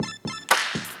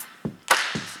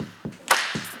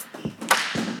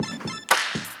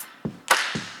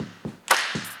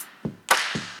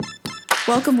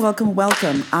Welcome, welcome,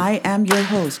 welcome. I am your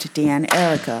host, Deanne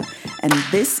Erica, and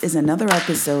this is another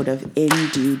episode of In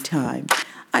Due Time.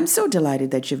 I'm so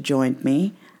delighted that you've joined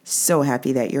me. So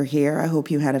happy that you're here. I hope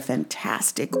you had a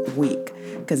fantastic week,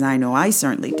 because I know I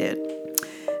certainly did.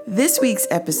 This week's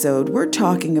episode, we're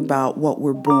talking about what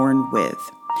we're born with.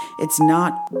 It's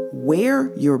not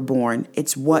where you're born,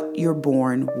 it's what you're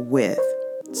born with.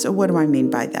 So what do I mean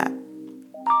by that?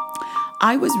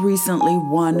 I was recently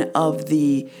one of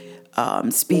the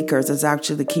speakers, as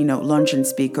actually the keynote luncheon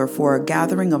speaker for a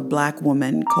gathering of Black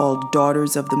women called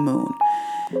Daughters of the Moon.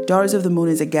 Daughters of the Moon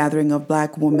is a gathering of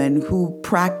Black women who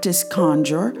practice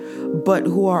conjure, but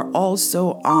who are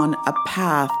also on a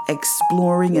path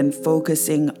exploring and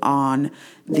focusing on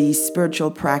the spiritual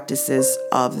practices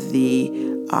of the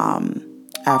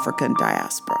African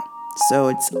diaspora. So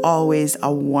it's always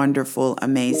a wonderful,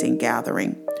 amazing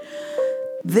gathering.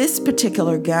 This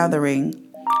particular gathering,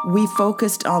 we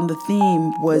focused on the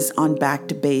theme was on back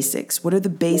to basics. What are the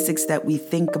basics that we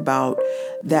think about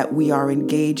that we are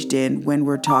engaged in when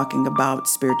we're talking about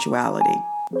spirituality?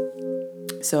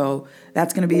 So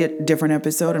that's going to be a different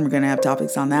episode, and we're going to have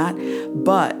topics on that.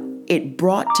 But it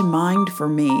brought to mind for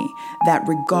me that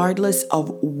regardless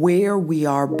of where we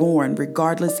are born,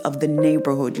 regardless of the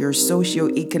neighborhood, your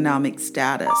socioeconomic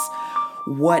status,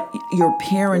 what your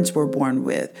parents were born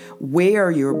with,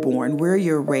 where you're born, where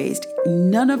you're raised,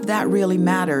 none of that really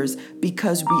matters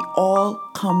because we all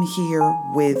come here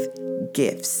with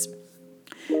gifts.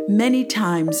 Many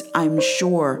times, I'm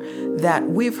sure that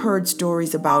we've heard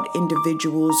stories about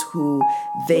individuals who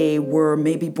they were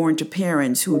maybe born to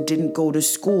parents who didn't go to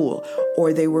school,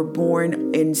 or they were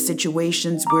born in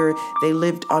situations where they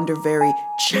lived under very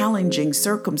challenging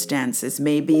circumstances.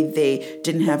 Maybe they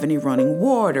didn't have any running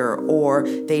water, or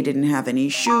they didn't have any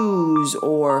shoes,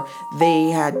 or they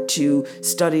had to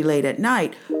study late at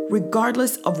night.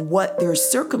 Regardless of what their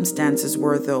circumstances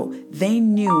were, though, they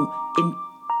knew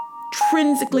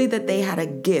intrinsically that they had a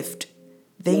gift.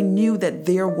 They knew that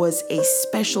there was a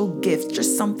special gift,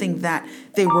 just something that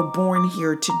they were born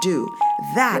here to do.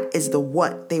 That is the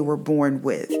what they were born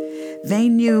with. They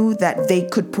knew that they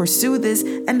could pursue this,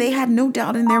 and they had no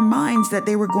doubt in their minds that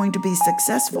they were going to be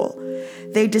successful.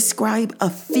 They describe a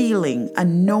feeling, a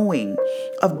knowing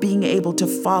of being able to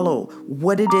follow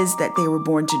what it is that they were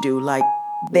born to do, like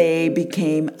they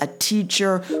became a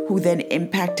teacher who then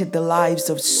impacted the lives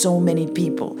of so many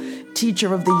people.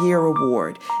 Teacher of the Year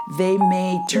award. They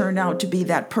may turn out to be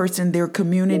that person in their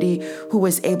community who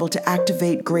was able to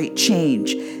activate great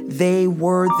change. They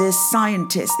were this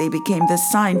scientist. They became the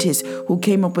scientist who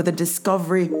came up with a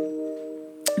discovery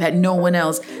that no one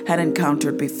else had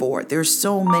encountered before. There's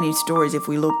so many stories if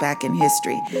we look back in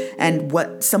history. And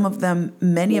what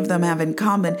many of them have in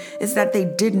common is that they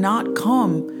did not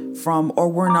come from or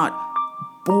were not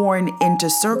born into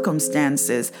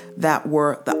circumstances that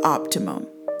were the optimum.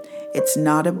 It's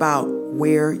not about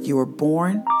where you're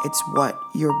born, it's what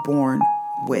you're born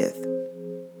with.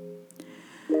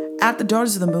 At the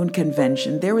Daughters of the Moon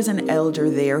convention, there was an elder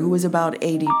there who was about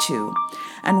 82.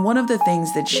 And one of the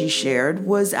things that she shared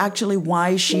was actually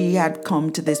why she had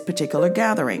come to this particular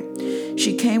gathering.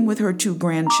 She came with her 2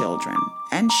 grandchildren,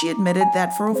 and she admitted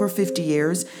that for over 50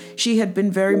 years, she had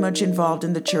been very much involved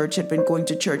in the church, had been going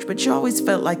to church, but she always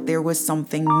felt like there was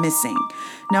something missing.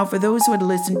 Now, for those who had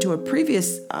listened to a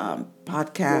previous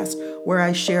podcast where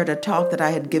I shared a talk that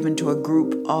I had given to a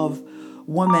group of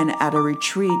women at a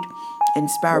retreat in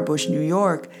Sparrow Bush, New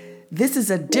York, this is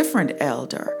a different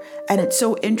elder. And it's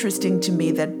so interesting to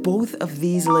me that both of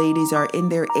these ladies are in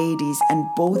their 80s, and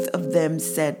both of them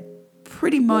shared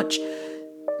pretty much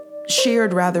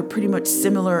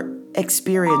similar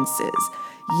experiences.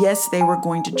 Yes, they were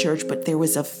going to church, but there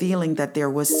was a feeling that there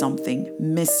was something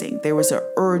missing. There was an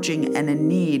urging and a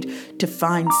need to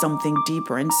find something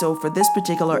deeper. And so for this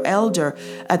particular elder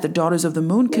at the Daughters of the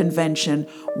Moon convention,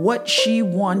 what she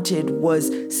wanted was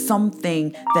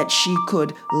something that she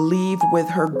could leave with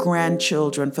her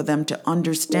grandchildren for them to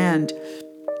understand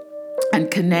and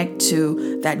connect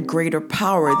to that greater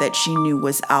power that she knew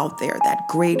was out there, that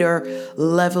greater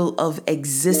level of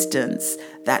existence,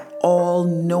 that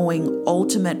all-knowing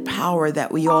ultimate power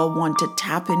that we all want to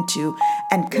tap into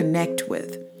and connect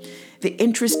with. The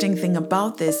interesting thing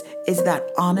about this is that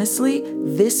honestly,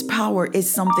 this power is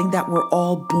something that we're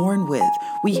all born with.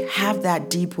 We have that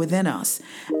deep within us.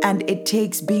 And it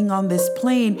takes being on this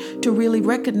plane to really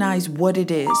recognize what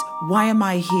it is. Why am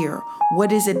I here?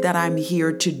 What is it that I'm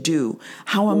here to do?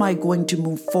 How am I going to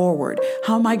move forward?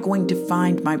 How am I going to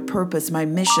find my purpose, my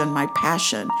mission, my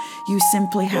passion? You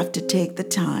simply have to take the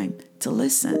time to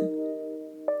listen.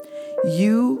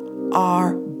 You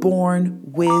are born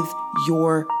with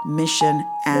your mission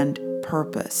and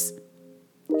purpose.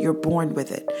 You're born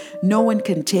with it. No one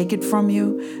can take it from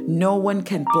you. No one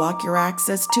can block your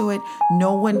access to it.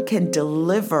 No one can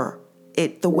deliver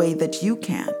it the way that you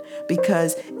can,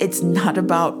 because it's not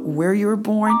about where you're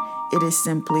born. It is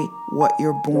simply what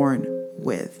you're born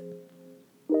with.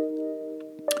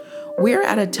 We're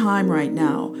at a time right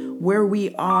now where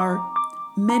we are,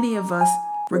 many of us,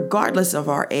 regardless of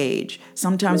our age.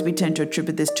 Sometimes we tend to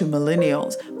attribute this to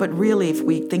millennials, but really, if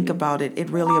we think about it, it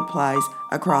really applies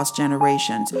across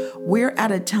generations. We're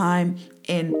at a time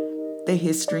in the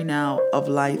history now of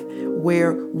life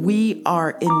where we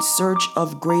are in search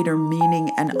of greater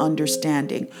meaning and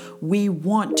understanding. We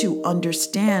want to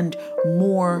understand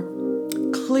more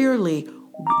clearly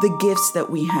the gifts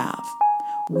that we have.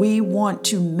 We want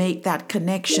to make that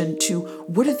connection to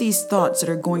what are these thoughts that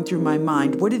are going through my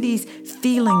mind? What are these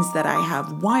feelings that I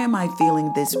have? Why am I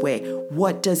feeling this way?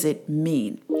 What does it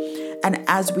mean? And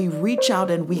as we reach out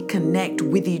and we connect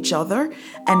with each other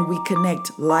and we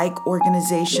connect like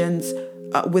organizations,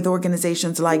 with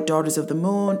organizations like Daughters of the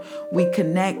Moon, we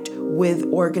connect with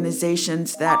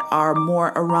organizations that are more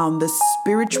around the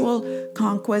spiritual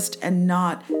conquest and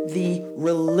not the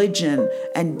religion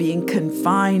and being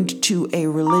confined to a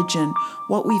religion.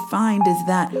 What we find is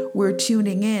that we're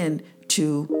tuning in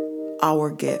to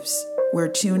our gifts. We're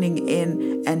tuning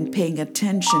in and paying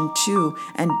attention to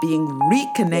and being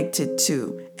reconnected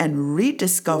to and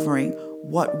rediscovering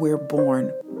what we're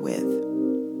born with.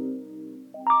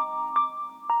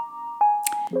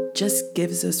 Just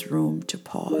gives us room to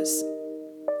pause.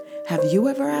 Have you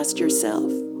ever asked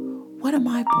yourself, what am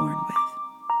I born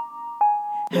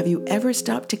with? Have you ever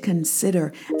stopped to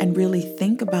consider and really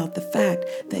think about the fact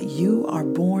that you are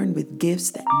born with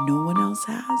gifts that no one else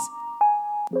has?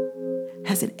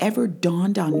 Has it ever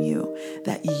dawned on you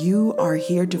that you are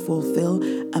here to fulfill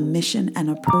a mission and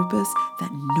a purpose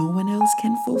that no one else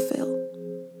can fulfill?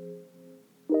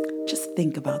 Just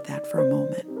think about that for a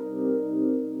moment.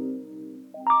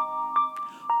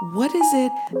 What is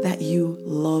it that you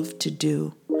love to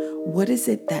do? What is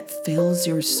it that fills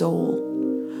your soul?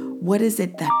 What is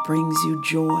it that brings you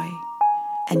joy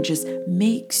and just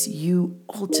makes you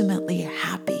ultimately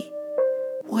happy?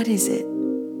 What is it?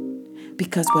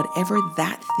 Because whatever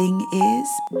that thing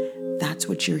is, that's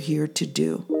what you're here to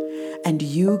do. And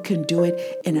you can do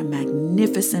it in a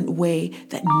magnificent way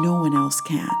that no one else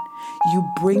can. You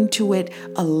bring to it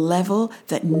a level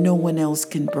that no one else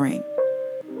can bring.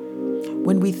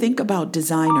 When we think about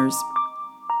designers,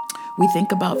 we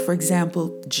think about, for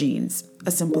example, jeans,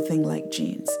 a simple thing like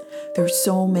jeans. There are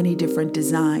so many different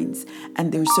designs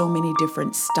and there's so many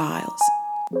different styles.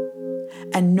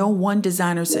 And no one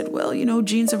designer said, well,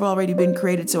 jeans have already been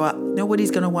created, so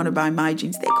nobody's going to want to buy my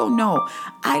jeans. They go, no,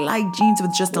 I like jeans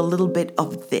with just a little bit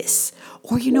of this.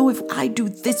 Or, if I do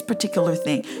this particular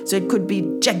thing. So it could be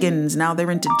jeggings. Now they're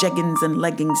into jeggings and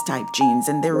leggings type jeans.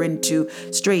 And they're into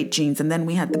straight jeans. And then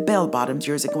we had the bell bottoms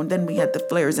years ago. And then we had the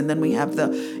flares. And then we have the,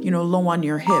 low on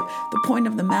your hip. The point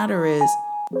of the matter is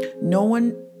no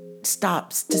one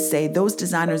stops to say, those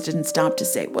designers didn't stop to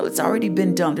say, well, it's already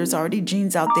been done. There's already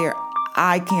jeans out there.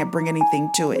 I can't bring anything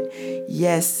to it.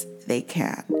 Yes, they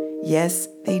can. Yes,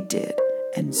 they did.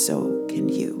 And so can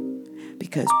you.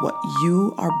 Because what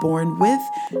you are born with,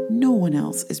 no one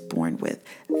else is born with.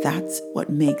 That's what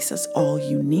makes us all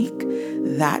unique.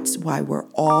 That's why we're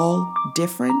all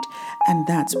different. And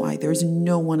that's why there's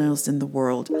no one else in the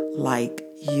world like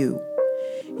you.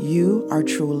 You are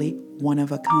truly one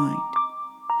of a kind.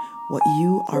 What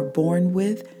you are born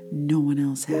with, no one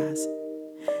else has.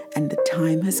 And the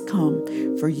time has come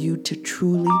for you to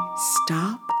truly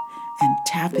stop and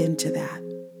tap into that.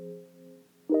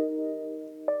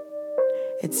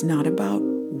 It's not about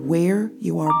where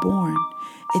you are born.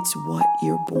 It's what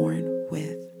you're born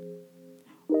with.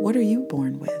 What are you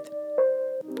born with?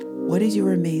 What is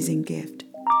your amazing gift?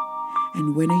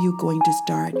 And when are you going to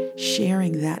start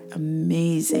sharing that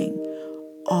amazing,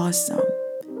 awesome,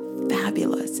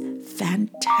 fabulous,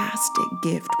 fantastic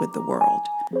gift with the world?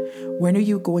 When are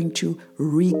you going to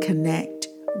reconnect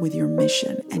with your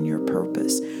mission and your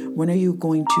purpose? When are you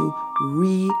going to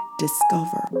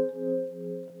rediscover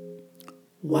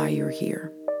why you're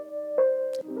here?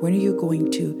 When are you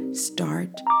going to start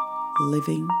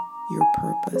living your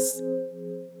purpose?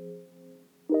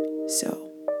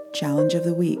 So, challenge of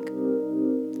the week.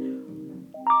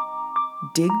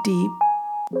 Dig deep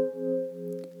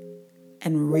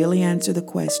and really answer the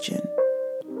question,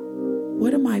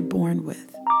 what am I born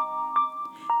with?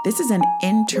 This is an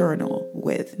internal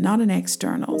with, not an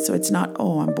external. So it's not,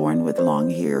 I'm born with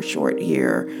long hair, short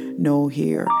hair, no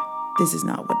hair. This is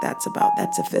not what that's about.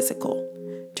 That's a physical.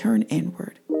 turn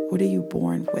inward. What are you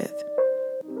born with?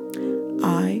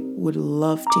 I would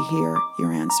love to hear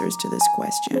your answers to this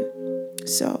question.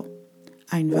 So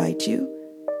I invite you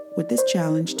with this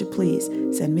challenge to please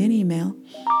send me an email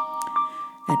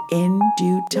at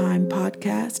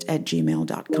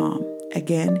induetimepodcast@gmail.com.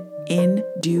 Again,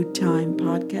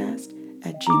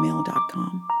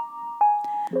 induetimepodcast@gmail.com.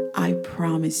 I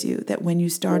promise you that when you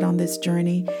start on this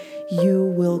journey,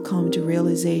 you will come to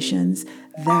realizations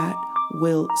that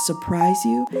will surprise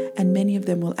you, and many of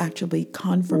them will actually be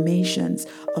confirmations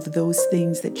of those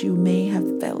things that you may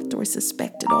have felt or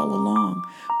suspected all along,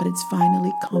 but it's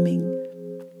finally coming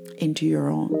into your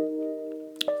own,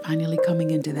 finally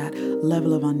coming into that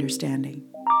level of understanding.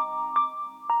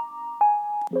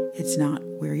 It's not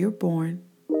where you're born,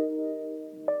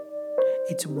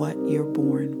 it's what you're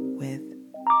born with.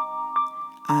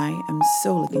 I am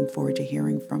so looking forward to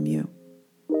hearing from you.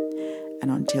 And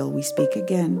until we speak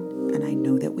again, and I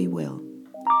know that we will,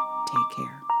 take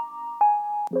care.